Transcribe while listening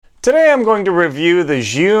Today I'm going to review the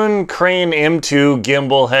Zhiyun Crane M2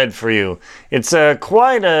 gimbal head for you. It's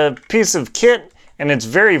quite a piece of kit and it's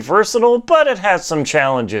very versatile, but it has some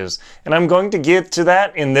challenges, and I'm going to get to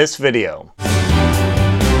that in this video.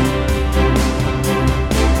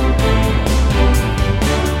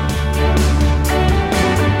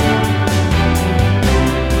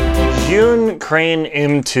 Zhiyun Crane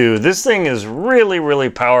M2. This thing is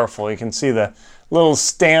really powerful. You can see the little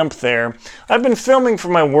stamp there. I've been filming for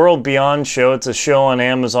my World Beyond show. It's a show on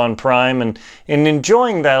Amazon Prime and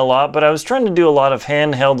enjoying that a lot, but I was trying to do a lot of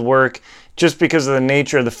handheld work just because of the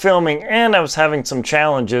nature of the filming, and I was having some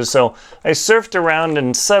challenges, so I surfed around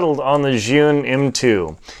and settled on the Zhiyun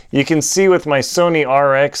M2. You can see with my Sony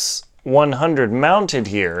RX100 mounted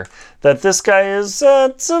here that this guy is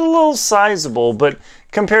it's a little sizable, but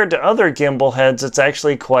compared to other gimbal heads, it's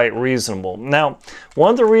actually quite reasonable. Now,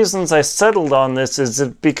 one of the reasons I settled on this is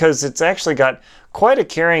because it's actually got quite a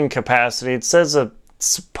carrying capacity. It says it's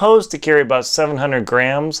supposed to carry about 700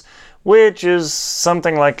 grams, which is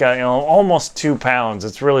something like almost 2 pounds.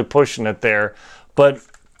 It's really pushing it there. But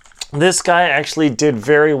this guy actually did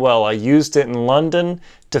very well. I used it in London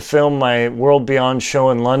to film my World Beyond show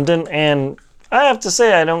in London, and I have to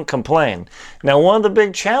say I don't complain. Now, one of the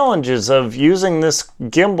big challenges of using this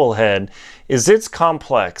gimbal head is it's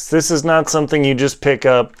complex. This is not something you just pick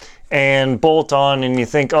up and bolt on and you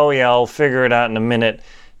think, oh yeah, I'll figure it out in a minute.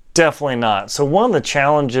 Definitely not. So one of the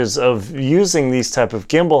challenges of using these type of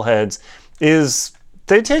gimbal heads is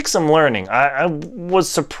they take some learning. I was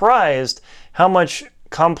surprised how much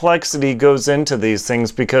complexity goes into these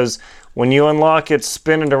things, because when you unlock it,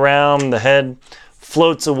 spin it around, the head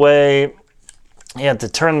floats away. You have to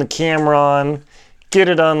turn the camera on, get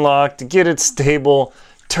it unlocked, get it stable,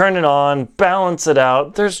 turn it on, balance it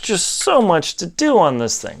out. There's just so much to do on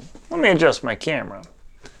this thing. Let me adjust my camera.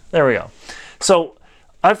 There we go. So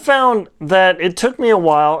I found that it took me a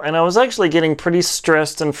while, and I was actually getting pretty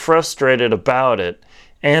stressed and frustrated about it.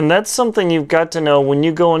 And that's something you've got to know when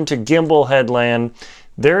you go into gimbal headland.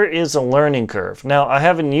 There is a learning curve. Now, I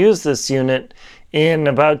haven't used this unit in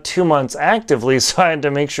about 2 months actively, so I had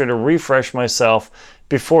to make sure to refresh myself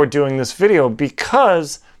before doing this video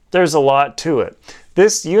because there's a lot to it.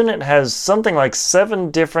 This unit has something like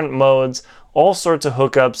 7 different modes, all sorts of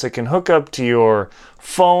hookups. It can hook up to your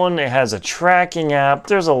phone. It has a tracking app.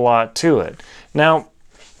 There's a lot to it. Now,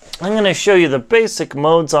 I'm going to show you the basic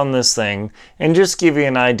modes on this thing and just give you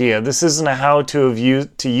an idea. This isn't a how-to of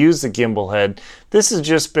to use the gimbal head. This has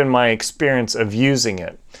just been my experience of using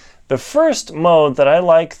it. The first mode that I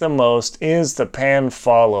like the most is the pan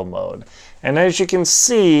follow mode. And as you can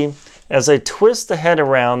see, as I twist the head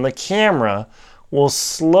around, the camera will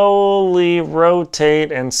slowly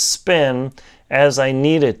rotate and spin as I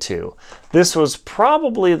need it to. This was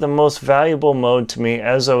probably the most valuable mode to me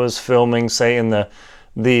as I was filming, say, in the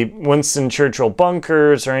Winston Churchill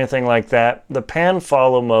bunkers or anything like that. The pan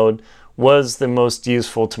follow mode was the most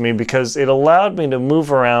useful to me because it allowed me to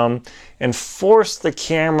move around and force the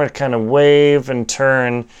camera to kind of wave and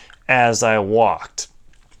turn as I walked.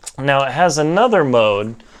 Now, it has another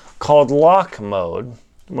mode called lock mode.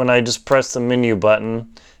 When I just press the menu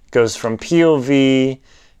button, it goes from POV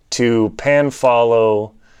to pan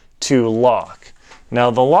follow to lock.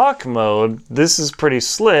 Now, the lock mode, this is pretty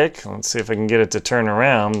slick. Let's see if I can get it to turn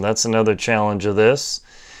around. That's another challenge of this.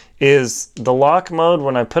 Is the lock mode,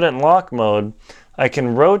 when I put it in lock mode, I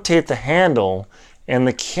can rotate the handle and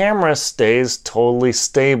the camera stays totally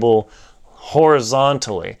stable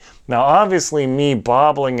horizontally. Now, obviously, me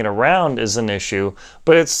bobbling it around is an issue,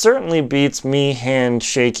 but it certainly beats me hand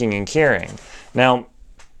shaking and carrying. Now,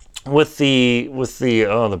 with the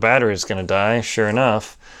oh, the battery's gonna die, sure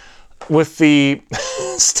enough. With the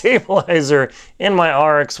stabilizer in my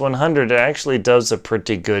RX100, it actually does a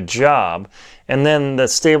pretty good job. And then the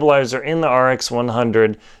stabilizer in the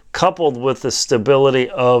RX100, coupled with the stability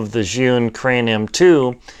of the Zhiyun Crane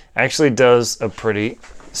M2, actually does a pretty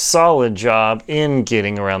solid job in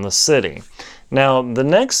getting around the city. Now, the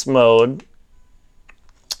next mode,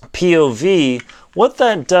 POV, what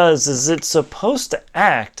that does is it's supposed to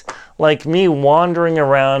act like me wandering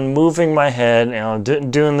around, moving my head,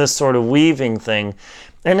 doing this sort of weaving thing.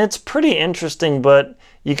 And it's pretty interesting, but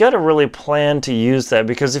you got to really plan to use that,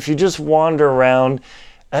 because if you just wander around,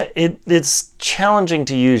 it's challenging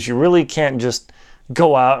to use. You really can't just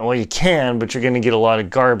go out. Well, you can, but you're going to get a lot of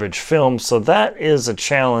garbage film. So that is a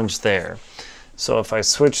challenge there. So if I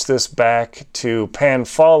switch this back to pan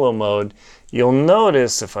follow mode, you'll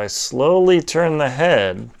notice if I slowly turn the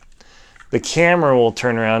head, the camera will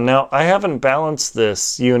turn around. Now, I haven't balanced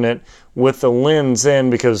this unit with the lens in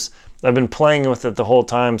because I've been playing with it the whole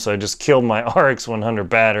time, so I just killed my RX 100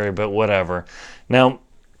 battery, but whatever. Now,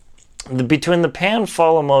 between the pan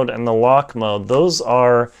follow mode and the lock mode, those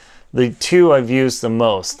are the two I've used the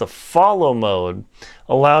most. The follow mode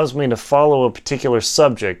allows me to follow a particular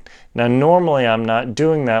subject. Now, normally I'm not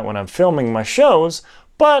doing that when I'm filming my shows,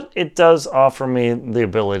 but it does offer me the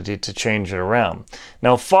ability to change it around.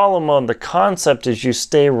 Now, follow mode, the concept is you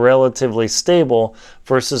stay relatively stable,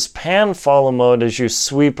 versus pan follow mode as you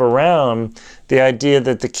sweep around, the idea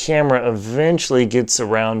that the camera eventually gets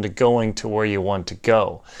around to going to where you want to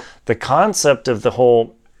go. The concept of the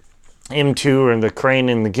whole M2 and the crane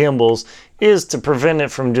and the gimbals is to prevent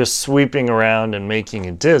it from just sweeping around and making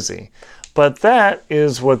you dizzy. But that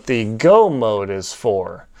is what the go mode is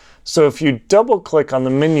for. So if you double click on the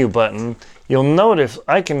menu button, you'll notice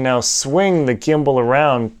I can now swing the gimbal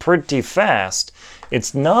around pretty fast.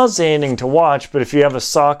 It's nauseating to watch, but if you have a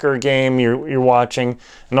soccer game you're watching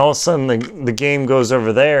and all of a sudden the game goes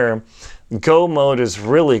over there, go mode is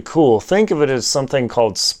really cool. Think of it as something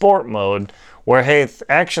called sport mode, where, hey,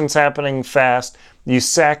 action's happening fast, you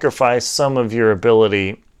sacrifice some of your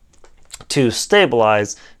ability to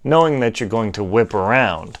stabilize, knowing that you're going to whip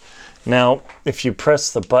around. Now, if you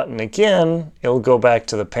press the button again, it'll go back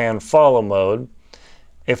to the pan follow mode.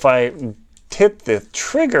 If I hit the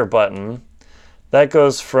trigger button, that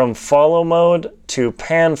goes from follow mode to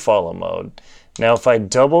pan follow mode. Now, if I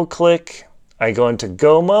double click, I go into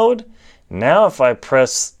go mode. Now, if I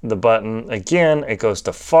press the button again, it goes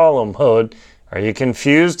to follow mode. Are you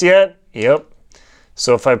confused yet? Yep.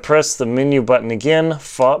 So if I press the menu button again,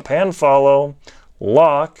 pan follow,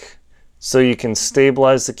 lock, so you can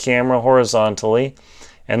stabilize the camera horizontally.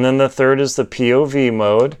 And then the third is the POV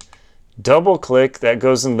mode. Double click, that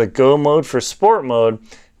goes into the go mode for sport mode.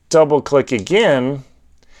 Double click again,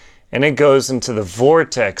 and it goes into the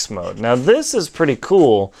vortex mode. Now this is pretty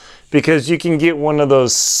cool because you can get one of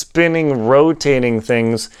those spinning, rotating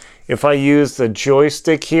things. If I use the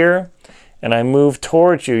joystick here and I move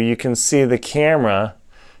towards you, you can see the camera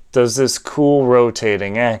does this cool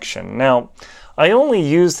rotating action. Now, I only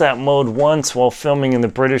used that mode once while filming in the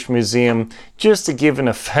British Museum, just to give an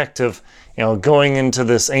effect of, going into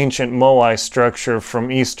this ancient Moai structure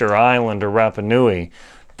from Easter Island or Rapa Nui.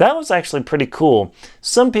 That was actually pretty cool.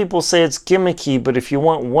 Some people say it's gimmicky, but if you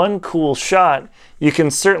want one cool shot, you can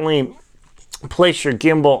certainly place your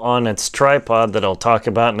gimbal on its tripod that I'll talk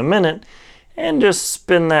about in a minute and just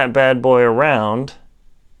spin that bad boy around.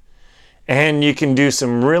 And you can do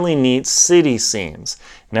some really neat city scenes.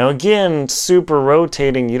 Now again, super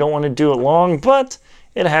rotating, you don't want to do it long, but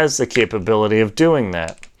it has the capability of doing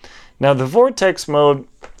that. Now the vortex mode,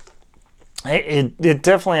 it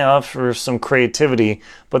definitely offers some creativity,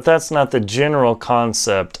 but that's not the general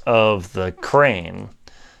concept of the crane.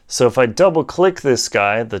 So if I double click this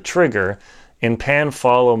guy, the trigger, in pan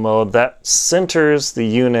follow mode, that centers the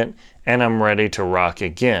unit and I'm ready to rock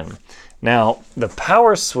again. Now, the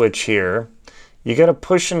power switch here, you got to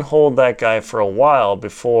push and hold that guy for a while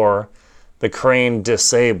before the crane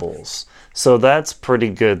disables. So that's pretty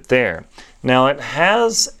good there. Now, it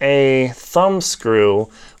has a thumb screw,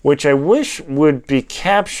 which I wish would be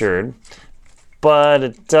captured, but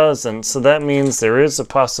it doesn't. So that means there is a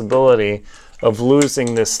possibility of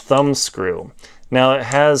losing this thumb screw. Now, it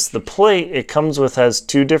has the plate it comes with has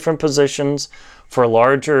two different positions for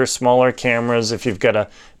larger or smaller cameras. If you've got a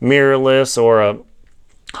mirrorless or a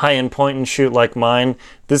high-end point and shoot like mine,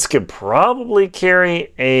 this could probably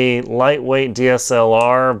carry a lightweight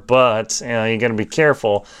DSLR, but you got to be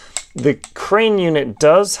careful. The crane unit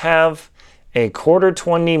does have a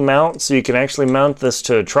 1/4-20 mount, so you can actually mount this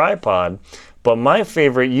to a tripod, but my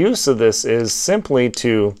favorite use of this is simply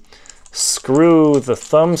to screw the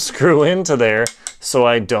thumb screw into there so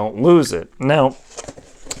I don't lose it. Now,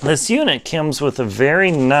 this unit comes with a very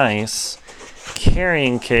nice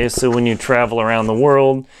carrying case, so when you travel around the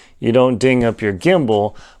world, you don't ding up your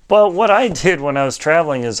gimbal. But what I did when I was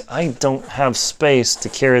traveling is I don't have space to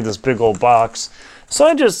carry this big old box, so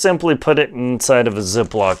I just simply put it inside of a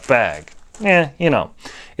Ziploc bag.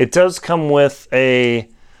 It does come with a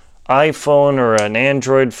iPhone or an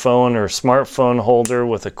Android phone or smartphone holder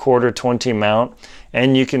with a 1/4-20 mount,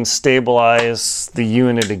 and you can stabilize the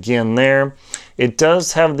unit again there. It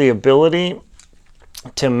does have the ability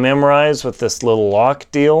to memorize with this little lock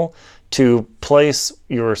deal to place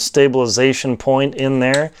your stabilization point in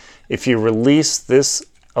there. If you release this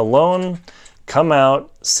alone, come out,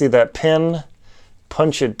 see that pin,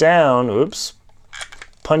 punch it down,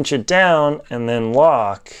 punch it down, and then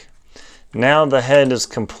lock. Now the head is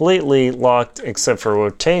completely locked except for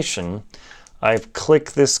rotation. I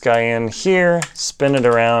click this guy in here, spin it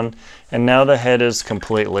around, and now the head is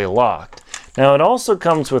completely locked. Now it also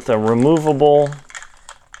comes with a removable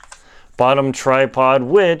bottom tripod,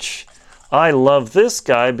 which I love this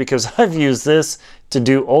guy because I've used this to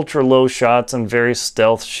do ultra low shots and very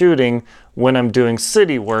stealth shooting when I'm doing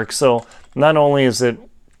city work. So not only is it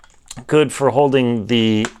good for holding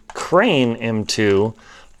the Crane M2,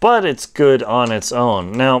 but it's good on its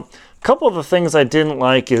own. Now, a couple of the things I didn't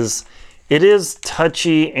like is it is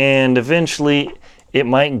touchy, and eventually it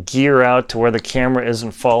might gear out to where the camera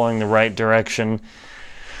isn't following the right direction.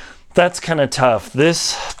 That's kind of tough.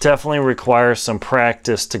 This definitely requires some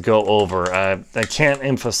practice to go over. I can't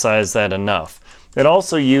emphasize that enough. It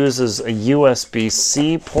also uses a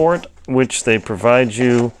USB-C port, which they provide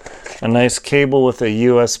you a nice cable with a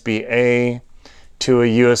USB-A to a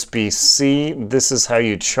USB-C. This is how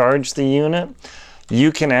you charge the unit.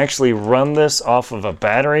 You can actually run this off of a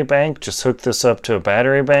battery bank. Just hook this up to a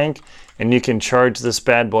battery bank and you can charge this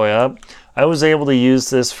bad boy up. I was able to use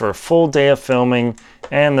this for a full day of filming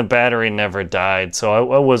and the battery never died,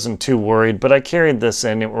 so I wasn't too worried, but I carried this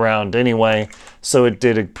around anyway, so it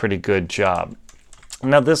did a pretty good job.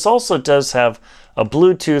 Now this also does have a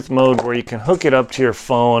Bluetooth mode where you can hook it up to your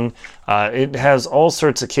phone. It has all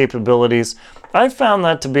sorts of capabilities. I found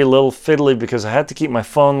that to be a little fiddly because I had to keep my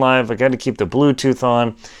phone live. I got to keep the Bluetooth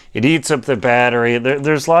on. It eats up the battery.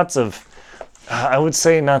 There's lots of, I would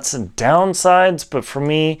say not some downsides, but for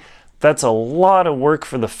me, that's a lot of work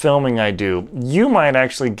for the filming I do. You might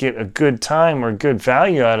actually get a good time or good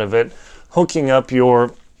value out of it hooking up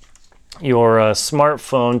your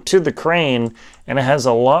smartphone to the Crane, and it has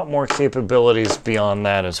a lot more capabilities beyond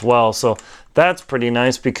that as well. So that's pretty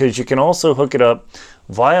nice because you can also hook it up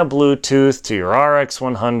via Bluetooth to your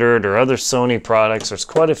RX100 or other Sony products. There's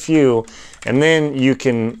quite a few, and then you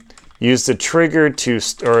can use the trigger to,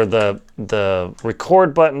 or the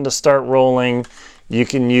record button to start rolling. You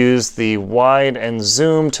can use the wide and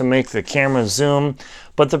zoom to make the camera zoom,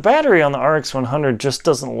 but the battery on the RX100 just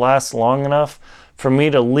doesn't last long enough for me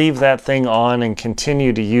to leave that thing on and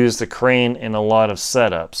continue to use the Crane in a lot of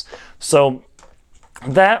setups. So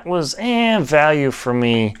that was value for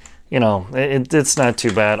me. You know, it's not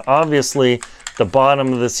too bad. Obviously, the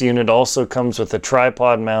bottom of this unit also comes with a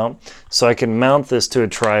tripod mount, so I can mount this to a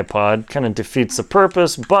tripod. Kind of defeats the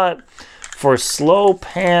purpose, but for slow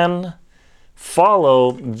pan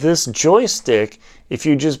follow, this joystick, if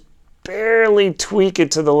you just barely tweak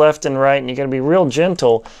it to the left and right, and you got to be real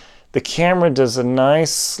gentle, the camera does a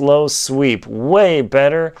nice slow sweep, way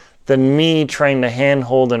better than me trying to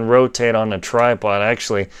handhold and rotate on a tripod,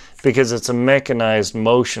 actually, because it's a mechanized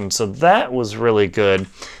motion. So that was really good,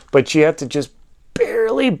 but you have to just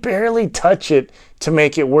barely touch it to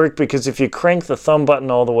make it work, because if you crank the thumb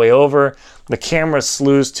button all the way over, the camera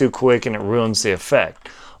slews too quick and it ruins the effect.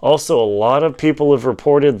 Also, a lot of people have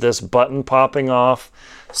reported this button popping off,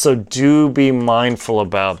 so do be mindful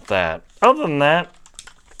about that. Other than that,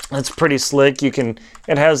 it's pretty slick. It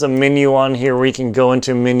has a menu on here where you can go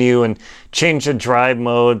into menu and change the drive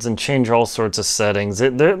modes and change all sorts of settings.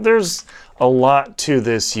 There's a lot to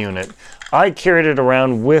this unit. I carried it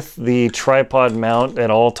around with the tripod mount at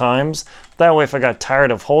all times. That way, if I got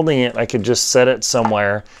tired of holding it, I could just set it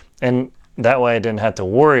somewhere, and that way I didn't have to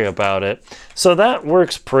worry about it. So that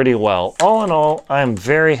works pretty well. All in all, I'm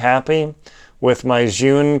very happy with my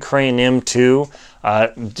Zhiyun Crane M2.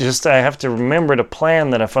 I have to remember to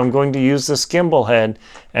plan that if I'm going to use this gimbal head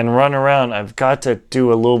and run around, I've got to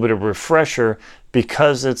do a little bit of refresher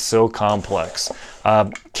because it's so complex.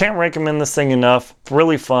 Can't recommend this thing enough.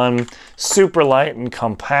 Really fun, super light and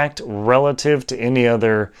compact relative to any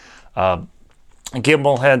other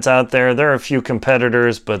gimbal heads out there. There are a few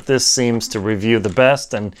competitors, but this seems to review the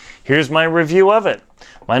best, and here's my review of it.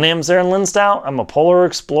 My name's Aaron Linsdau. I'm a polar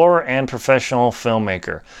explorer and professional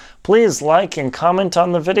filmmaker. Please like and comment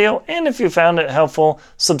on the video, and if you found it helpful,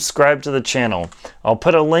 subscribe to the channel. I'll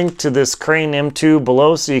put a link to this Crane M2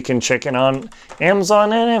 below so you can check it on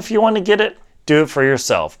Amazon, and if you want to get it, do it for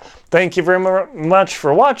yourself. Thank you very much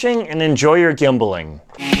for watching, and enjoy your gimbaling.